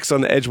a text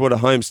on the Edgewater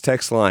Homes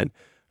text line,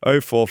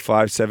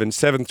 0457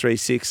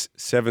 736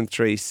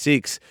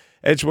 736.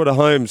 Edgewater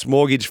Homes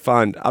Mortgage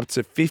Fund, up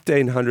to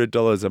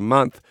 $1,500 a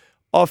month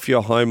off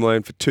your home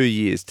loan for 2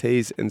 years.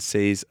 T's and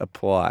C's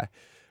apply.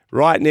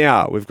 Right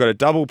now, we've got a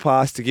double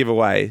pass to give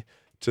away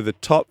to the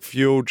Top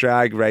Fuel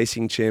Drag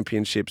Racing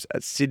Championships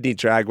at Sydney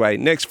Dragway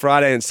next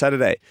Friday and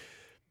Saturday.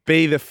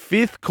 Be the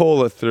fifth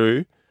caller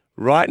through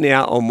right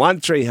now on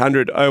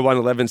 1300 01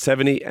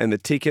 1170, and the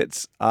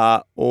tickets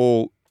are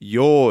all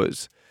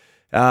yours.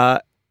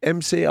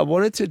 MC, I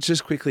wanted to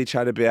just quickly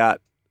chat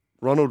about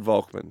Ronald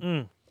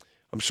Volkman.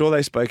 I'm sure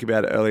they spoke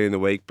about it earlier in the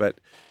week, but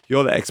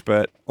you're the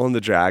expert on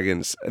the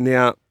Dragons.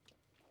 Now,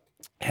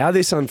 how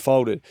this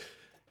unfolded,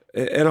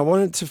 and I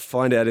wanted to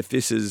find out if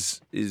this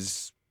is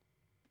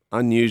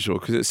unusual,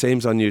 because it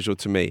seems unusual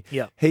to me.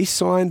 Yeah. He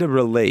signed a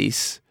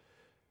release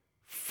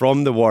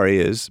from the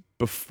Warriors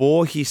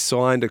before he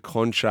signed a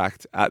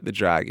contract at the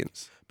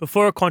Dragons.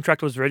 Before a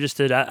contract was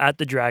registered at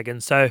the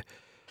Dragons. So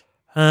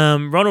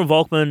Ronald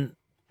Volkman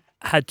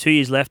had 2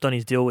 years left on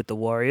his deal with the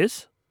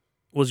Warriors,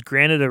 was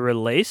granted a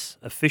release,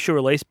 official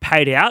release,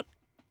 paid out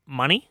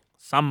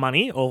some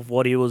money of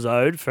what he was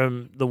owed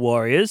from the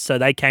Warriors. So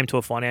they came to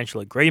a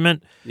financial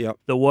agreement. Yep.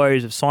 The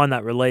Warriors have signed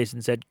that release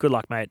and said, good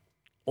luck, mate.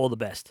 All the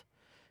best.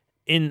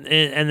 And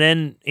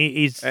then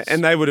he's...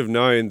 And they would have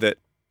known that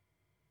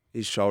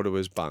his shoulder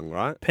was bung,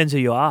 right? Depends who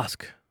you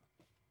ask.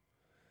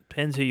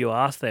 Depends who you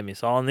ask there,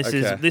 Miss Owen.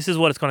 This is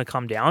what it's going to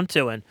come down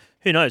to. And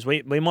who knows,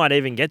 we might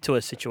even get to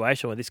a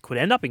situation where this could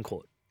end up in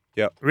court.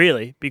 Yep.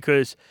 Really,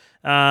 because,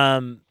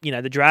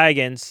 the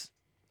Dragons,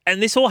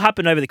 and this all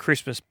happened over the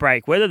Christmas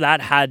break, whether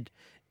that had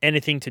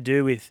anything to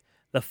do with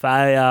the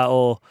failure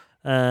or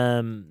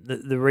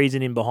the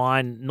reasoning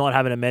behind not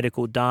having a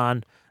medical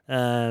done.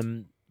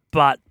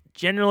 But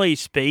generally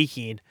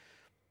speaking,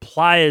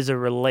 players are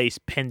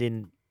released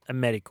pending a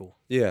medical.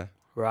 Yeah.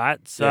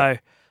 Right? So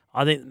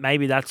I think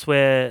maybe that's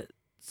where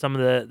some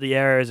of the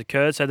errors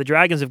occurred. So the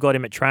Dragons have got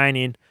him at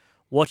training,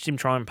 watched him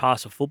try and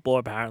pass a football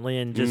apparently,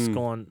 and just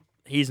gone,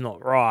 he's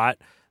not right.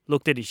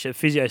 Looked at his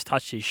physio's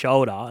touched his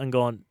shoulder and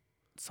gone,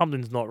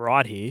 something's not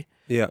right here.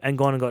 Yeah. And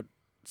gone and got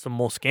some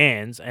more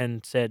scans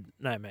and said,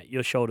 no, mate,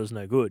 your shoulder's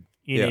no good.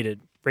 You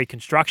needed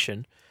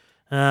reconstruction.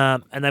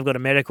 And they've got a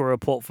medical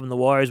report from the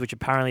Warriors, which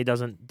apparently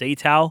doesn't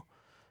detail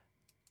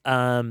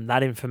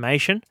that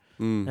information.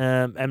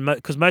 And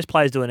because most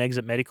players do an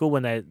exit medical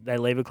when they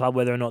leave a club,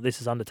 whether or not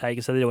this is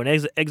undertaken. So they do an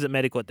exit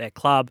medical at their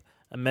club,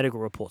 a medical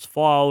report's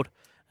filed,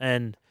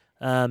 and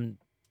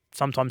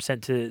sometimes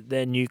sent to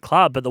their new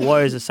club. But the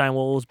Warriors are saying,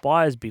 well, as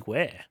buyers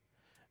beware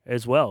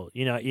as well.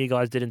 You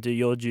guys didn't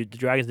do the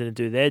Dragons didn't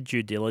do their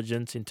due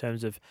diligence in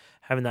terms of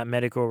having that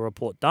medical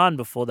report done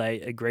before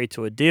they agreed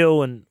to a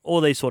deal and all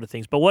these sort of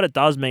things. But what it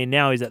does mean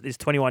now is that this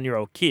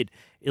 21-year-old kid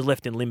is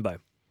left in limbo.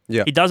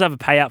 Yeah. He does have a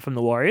payout from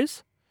the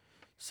Warriors.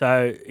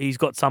 So he's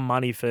got some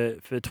money for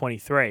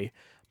 23,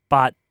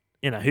 but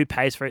who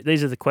pays for it?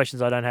 These are the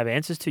questions I don't have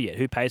answers to yet.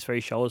 Who pays for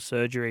his shoulder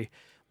surgery?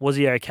 Was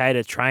he okay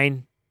to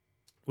train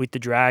with the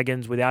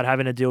Dragons without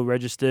having a deal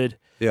registered?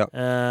 Yeah.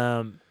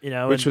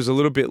 Which was a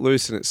little bit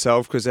loose in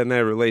itself, because then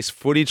they released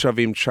footage of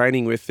him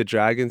training with the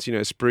Dragons,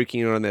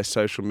 spruiking it on their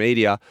social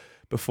media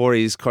before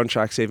his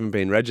contract's even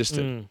been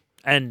registered.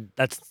 And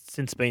that's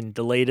since been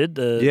deleted.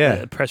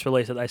 The press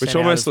release that they sent out, which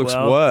almost looks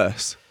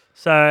worse.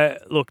 So,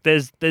 look,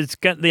 there's the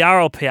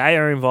RLPA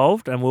are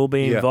involved and will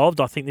be involved.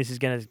 I think this is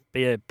going to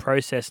be a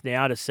process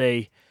now to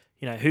see,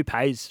 who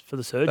pays for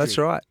the surgery. That's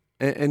right.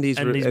 And his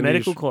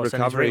medical costs.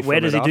 Recovery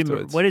where does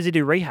he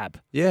do rehab?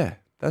 Yeah,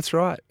 that's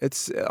right.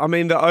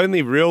 The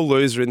only real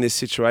loser in this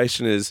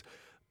situation is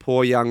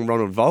poor young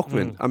Ronald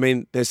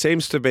Volkman. There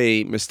seems to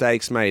be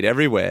mistakes made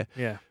everywhere.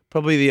 Yeah.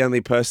 Probably the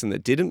only person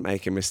that didn't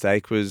make a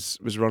mistake was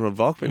Ronald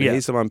Volkman. Yeah.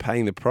 He's the one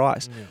paying the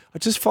price. Yeah. I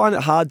just find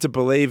it hard to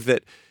believe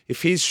that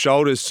if his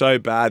shoulder's so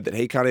bad that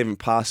he can't even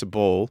pass a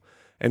ball,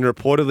 and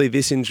reportedly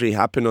this injury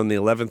happened on the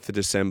 11th of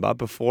December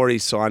before he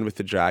signed with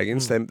the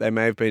Dragons, they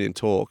may have been in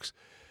talks,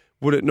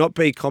 would it not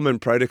be common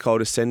protocol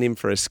to send him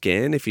for a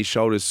scan if his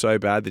shoulder's so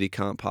bad that he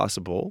can't pass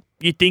a ball?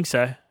 You'd think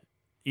so.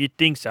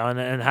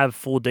 And have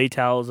full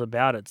details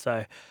about it.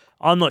 So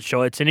I'm not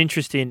sure. It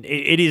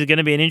is going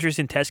to be an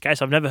interesting test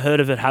case. I've never heard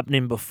of it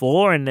happening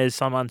before, and there's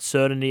some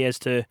uncertainty as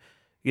to,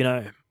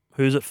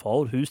 who's at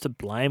fault, who's to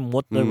blame,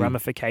 what the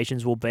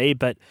ramifications will be.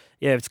 But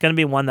yeah, it's going to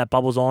be one that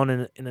bubbles on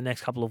in the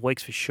next couple of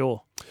weeks for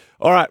sure.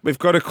 All right, we've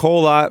got a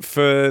caller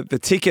for the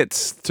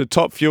tickets to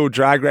Top Fuel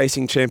Drag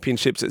Racing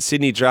Championships at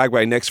Sydney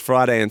Dragway next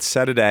Friday and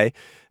Saturday.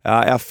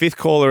 Our fifth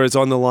caller is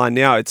on the line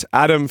now. It's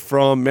Adam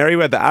from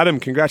Merriweather. Adam,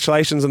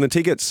 congratulations on the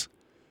tickets.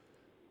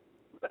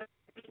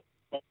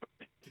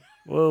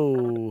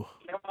 Whoa.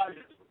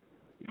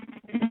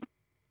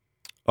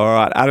 All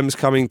right, Adam's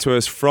coming to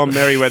us from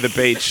Merriweather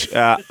Beach,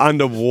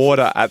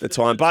 underwater at the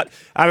time. But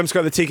Adam's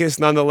got the tickets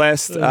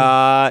nonetheless.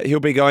 He'll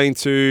be going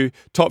to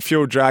Top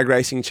Fuel Drag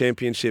Racing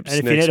Championships And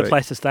if next you need week. a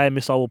place to stay,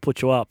 Missile will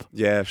put you up.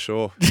 Yeah,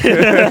 sure.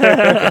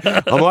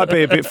 I might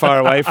be a bit far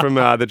away from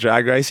the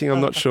drag racing.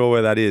 I'm not sure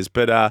where that is.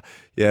 But,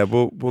 yeah,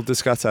 we'll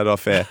discuss that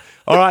off air.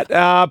 All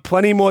right,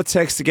 plenty more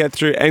texts to get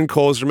through and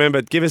calls.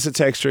 Remember, give us a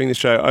text during the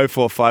show,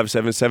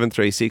 0457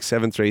 736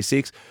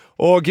 736.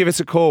 Or give us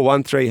a call,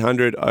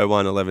 1300 01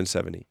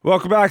 1170.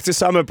 Welcome back to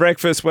Summer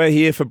Breakfast. We're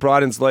here for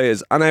Bryden's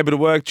Lawyers. Unable to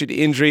work due to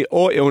injury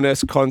or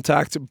illness,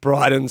 contact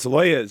Bryden's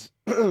Lawyers.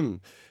 MC,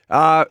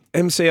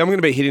 I'm going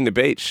to be hitting the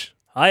beach.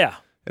 Oh, yeah.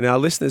 And our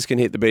listeners can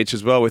hit the beach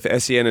as well with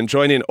SEN and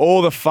join in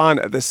all the fun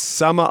at the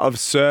Summer of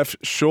Surf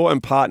Shaw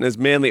and Partners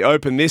Manly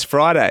Open this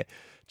Friday.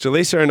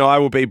 Jaleesa and I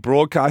will be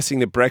broadcasting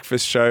the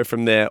breakfast show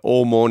from there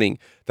all morning.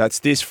 That's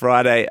this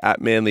Friday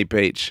at Manly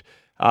Beach.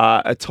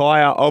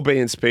 Attire, I'll be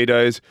in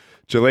Speedos.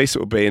 Jaleesa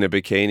will be in a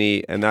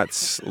bikini, and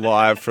that's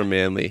live from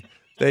Manly.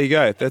 There you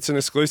go. That's an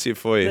exclusive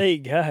for you. There you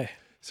go.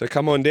 So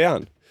come on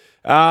down.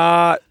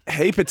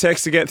 Heap of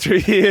text to get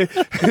through here.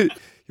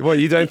 What,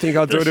 you don't think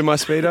I'll do it in my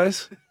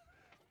Speedos?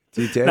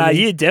 Do you dare No,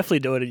 me? you definitely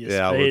do it in your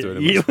Yeah, I will speed. do it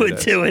in my You would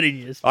Speedos. do it in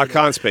your speed. I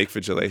can't speak for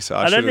Jaleesa.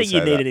 I don't think you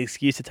shouldn't need say an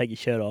excuse to take your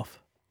shirt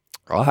off.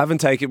 that. I haven't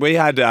taken. We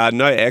had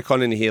no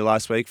aircon in here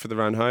last week for the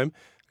run home.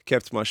 I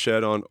kept my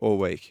shirt on all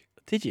week.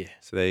 Did you?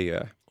 So there you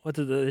go. What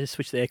did they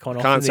switch the aircon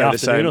off Can't in the say the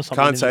afternoon same. or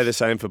something? Can't say the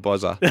same for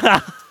Bozza. What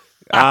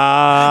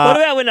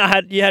about when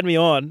you had me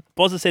on?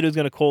 Bozza said he was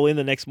going to call in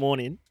the next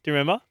morning. Do you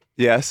remember?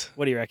 Yes.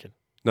 What do you reckon?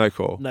 No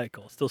call. No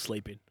call. Still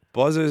sleeping.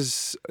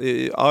 Bozza's.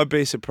 I'd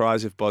be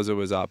surprised if Bozza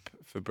was up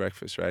for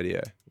breakfast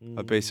radio.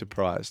 I'd be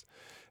surprised.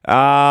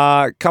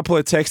 Couple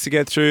of texts to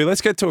get through.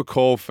 Let's get to a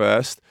call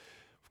first.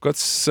 We've got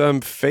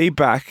some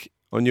feedback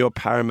on your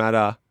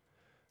Parramatta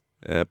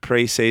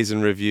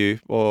pre-season review.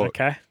 Or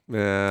Okay.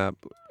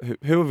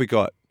 who have we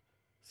got?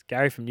 It's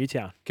Gary from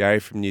Newtown. Gary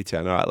from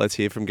Newtown. All right, let's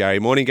hear from Gary.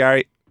 Morning,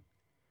 Gary.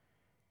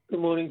 Good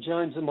morning,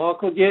 James and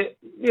Michael.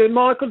 Yeah,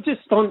 Michael.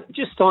 Just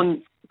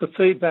on the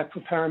feedback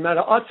for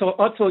Parramatta, I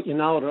thought you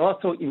nailed it. I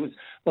thought you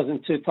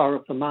wasn't too far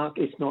off the mark.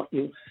 If not,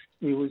 you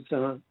was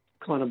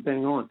kind of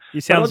bang on.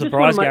 You sound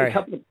surprised, Gary.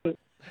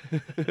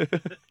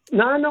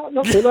 No,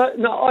 not really.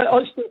 No,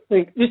 I still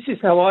think this is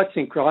how I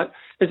think. Right,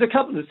 there's a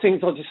couple of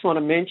things I just want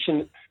to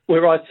mention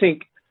where I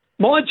think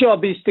my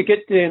job is to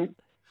get them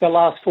the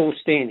last four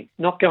standing.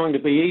 Not going to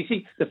be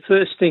easy. The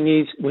first thing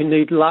is we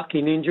need luck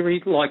in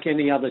injuries like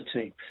any other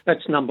team.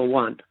 That's number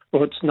one,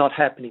 or it's not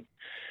happening.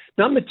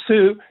 Number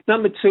two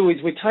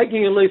is we're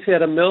taking a leaf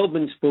out of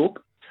Melbourne's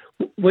book.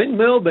 When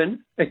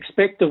Melbourne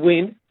expect to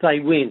win, they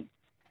win.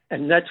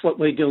 And that's what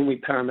we're doing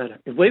with Parramatta.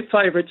 If we're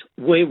favourites,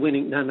 we're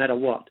winning no matter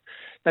what.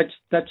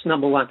 That's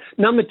number one.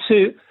 Number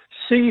two,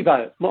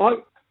 Sivo,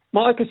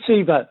 Micah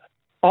Sivo.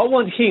 I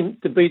want him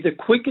to be the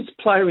quickest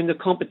player in the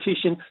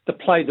competition to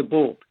play the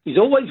ball. He's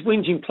always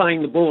whinging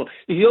playing the ball.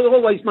 He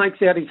always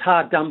makes out he's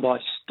hard done by.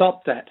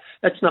 Stop that.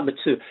 That's number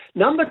two.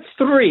 Number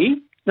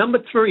three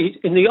is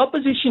in the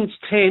opposition's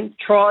 10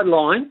 try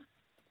line.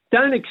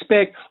 Don't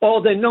expect,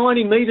 they're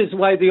 90 metres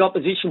away the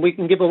opposition, we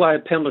can give away a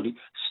penalty.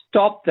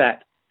 Stop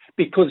that.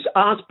 Because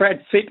ask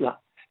Brad Fittler.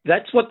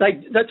 That's what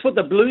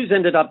the Blues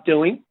ended up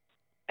doing.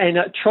 And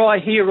a try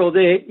here or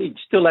there, he'd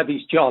still have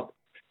his job.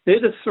 They're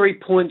the 3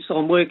 points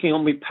I'm working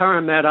on with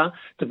Parramatta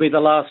to be the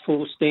last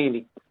four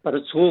standing. But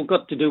it's all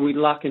got to do with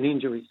luck and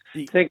injuries.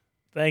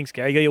 Thanks,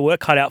 Gary. You got your work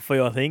cut out for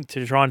you, I think,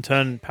 to try and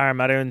turn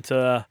Parramatta into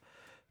a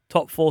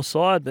top four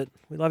side. But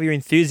we love your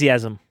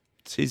enthusiasm.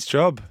 It's his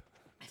job.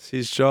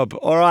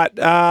 All right.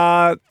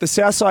 The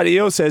Southside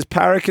Eel says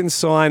Parra can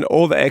sign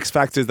all the X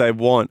factors they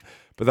want,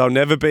 but they'll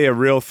never be a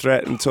real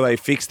threat until they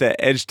fix their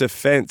edge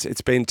defence.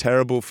 It's been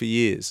terrible for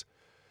years.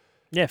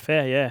 Yeah,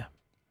 fair, yeah.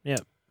 Yeah.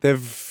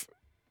 They've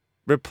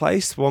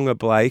replaced Wonga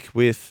Blake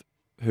with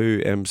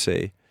who,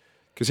 MC?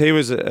 Because he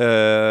was,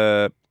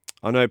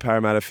 I know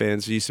Parramatta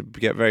fans used to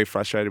get very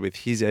frustrated with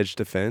his edge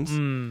defence.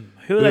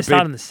 Who are they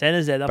starting the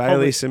centres there?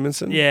 Bailey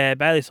Simonson? Yeah,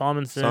 Bailey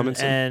Simonson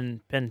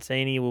and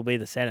Pensini will be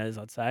the centres,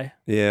 I'd say.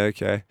 Yeah,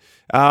 okay.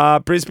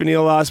 Brisbane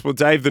Eel asked, will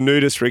Dave the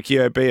nudist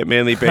Riccio be at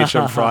Manly Beach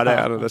on Friday?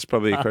 I don't know, that's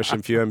probably a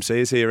question for you, MC.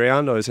 Is he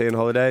around or is he on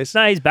holidays?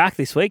 No, he's back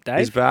this week, Dave.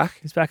 He's back?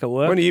 He's back at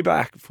work. When are you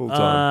back full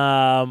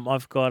time?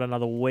 I've got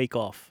another week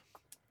off.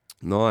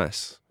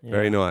 Nice. Yeah.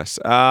 Very nice.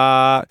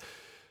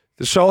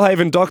 The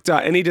Shoalhaven Doctor,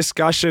 any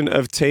discussion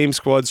of team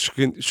squads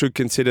should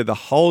consider the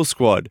whole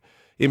squad.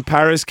 In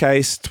Parra's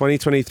case,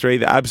 2023,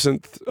 the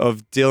absence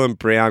of Dylan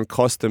Brown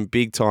cost them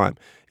big time.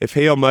 If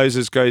he or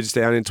Moses goes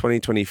down in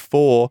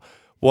 2024,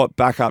 what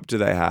backup do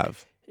they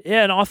have?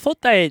 Yeah, and I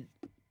thought they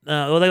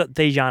got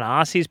Dijon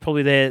Arcee's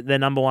probably their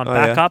number one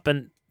backup,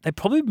 and they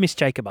probably missed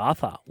Jacob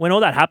Arthur. When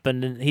all that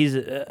happened and his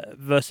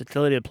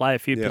versatility to play a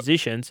few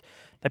positions,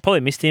 they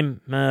probably missed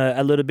him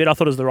a little bit. I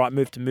thought it was the right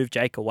move to move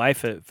Jake away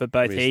for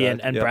both he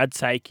and Brad's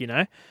sake, you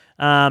know.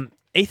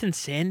 Ethan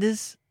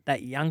Sanders,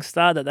 that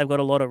youngster that they've got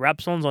a lot of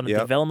raps on a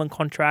development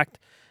contract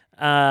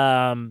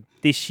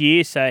this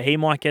year, so he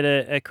might get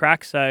a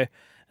crack. So,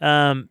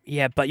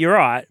 but you're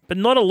right. But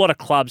not a lot of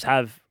clubs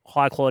have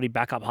high-quality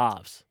backup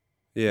halves.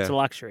 Yeah. It's a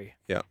luxury.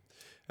 Yeah.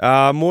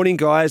 Morning,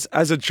 guys.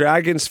 As a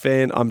Dragons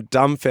fan, I'm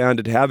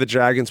dumbfounded how the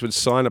Dragons would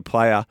sign a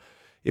player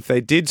if they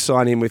did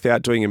sign him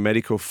without doing a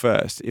medical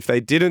first. If they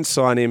didn't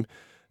sign him,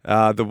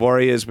 the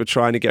Warriors were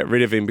trying to get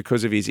rid of him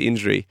because of his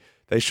injury.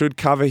 They should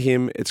cover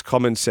him. It's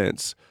common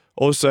sense.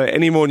 Also,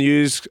 any more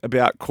news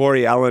about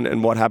Corey Allen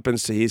and what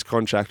happens to his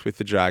contract with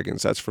the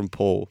Dragons? That's from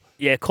Paul.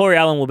 Yeah, Corey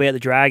Allen will be at the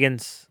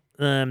Dragons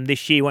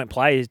this year. He won't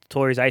play. He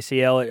tore his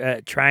ACL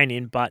at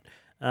training, but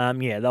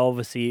they'll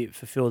obviously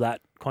fulfill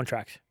that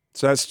contract.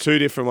 So that's two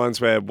different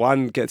ones where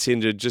one gets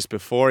injured just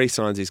before he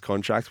signs his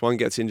contract, one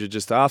gets injured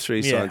just after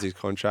he signs his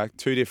contract.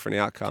 Two different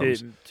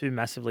outcomes. Two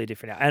massively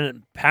different.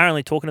 And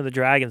apparently, talking to the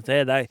Dragons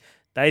there,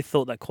 they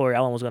thought that Corey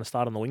Allen was going to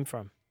start on the wing for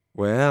him.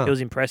 Wow. It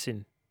was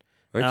impressive.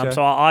 Okay.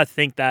 So I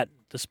think that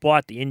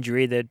despite the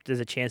injury, there's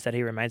a chance that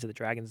he remains at the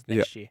Dragons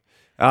next year.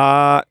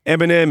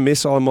 Eminem,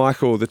 Missile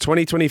Michael. The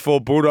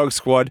 2024 Bulldog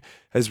squad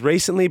has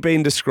recently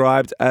been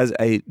described as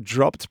a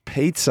dropped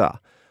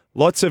pizza.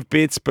 Lots of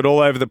bits, but all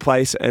over the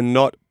place and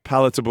not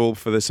palatable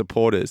for the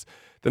supporters.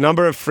 The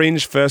number of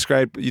fringe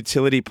first-grade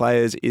utility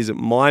players is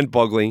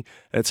mind-boggling,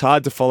 and it's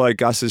hard to follow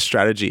Gus's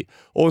strategy.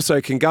 Also,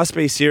 can Gus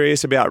be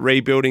serious about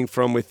rebuilding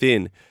from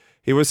within?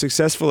 He was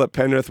successful at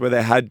Penrith where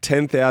they had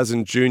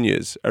 10,000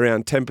 juniors,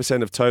 around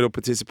 10% of total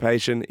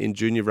participation in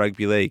junior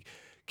rugby league.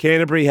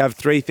 Canterbury have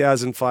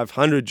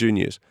 3,500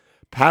 juniors.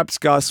 Perhaps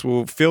Gus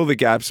will fill the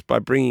gaps by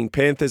bringing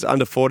Panthers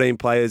under-14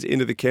 players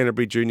into the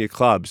Canterbury junior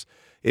clubs.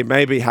 It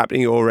may be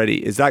happening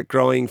already. Is that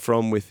growing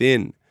from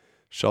within?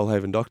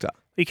 Shoalhaven Doctor.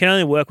 You can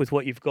only work with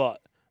what you've got.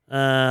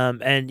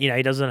 And,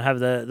 he doesn't have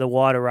the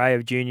wide array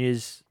of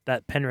juniors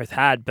that Penrith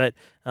had. But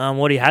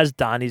what he has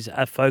done is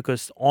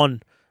focused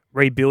on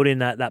rebuilding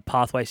that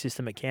pathway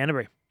system at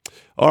Canterbury.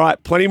 All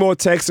right, plenty more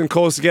texts and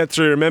calls to get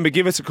through. Remember,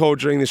 give us a call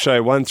during the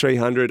show,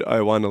 1300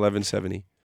 01 1170.